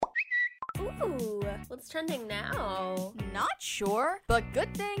Ooh, what's trending now? Not sure, but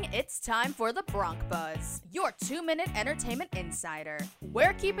good thing it's time for the Bronc Buzz, your 2-minute entertainment insider.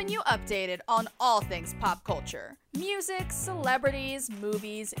 We're keeping you updated on all things pop culture. Music, celebrities,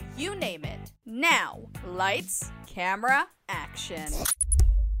 movies, you name it. Now, lights, camera, action.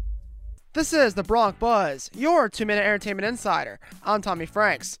 This is the Bronc Buzz, your 2-minute entertainment insider. I'm Tommy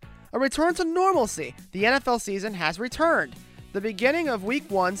Franks. A return to normalcy. The NFL season has returned. The beginning of Week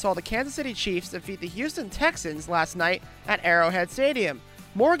 1 saw the Kansas City Chiefs defeat the Houston Texans last night at Arrowhead Stadium.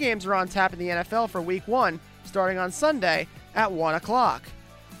 More games are on tap in the NFL for Week 1, starting on Sunday at 1 o'clock.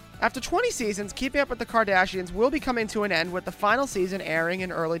 After 20 seasons, Keeping Up with the Kardashians will be coming to an end with the final season airing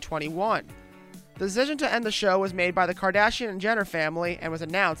in early 21. The decision to end the show was made by the Kardashian and Jenner family and was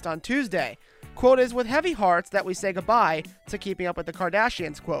announced on Tuesday. Quote, "It is with heavy hearts that we say goodbye to Keeping Up with the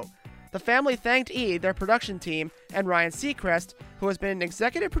Kardashians," quote. The family thanked E!, their production team, and Ryan Seacrest, who has been an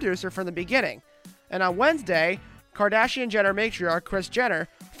executive producer from the beginning. And on Wednesday, Kardashian-Jenner matriarch Kris Jenner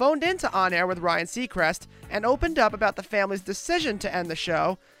phoned into On Air with Ryan Seacrest and opened up about the family's decision to end the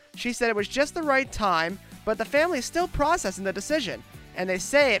show. She said it was just the right time, but the family is still processing the decision, and they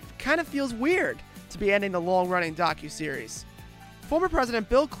say it kind of feels weird to be ending the long-running docuseries. Former President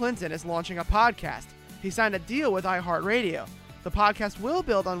Bill Clinton is launching a podcast. He signed a deal with iHeartRadio. The podcast will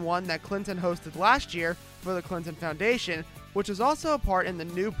build on one that Clinton hosted last year for the Clinton Foundation, which is also a part in the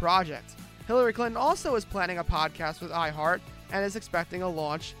new project. Hillary Clinton also is planning a podcast with iHeart and is expecting a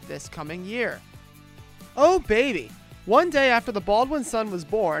launch this coming year. Oh baby! One day after the Baldwin son was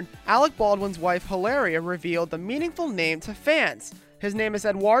born, Alec Baldwin's wife Hilaria revealed the meaningful name to fans. His name is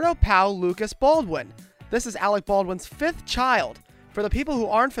Eduardo Pau Lucas Baldwin. This is Alec Baldwin's 5th child. For the people who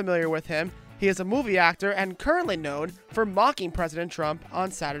aren't familiar with him, he is a movie actor and currently known for mocking President Trump on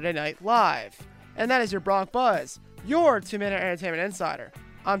Saturday Night Live. And that is your Bronc Buzz, your 2-minute entertainment insider.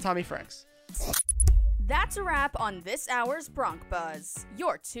 I'm Tommy Franks. That's a wrap on this hour's Bronc Buzz,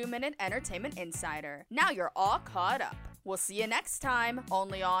 your 2-minute entertainment insider. Now you're all caught up. We'll see you next time,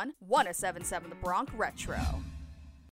 only on 107.7 The Bronc Retro.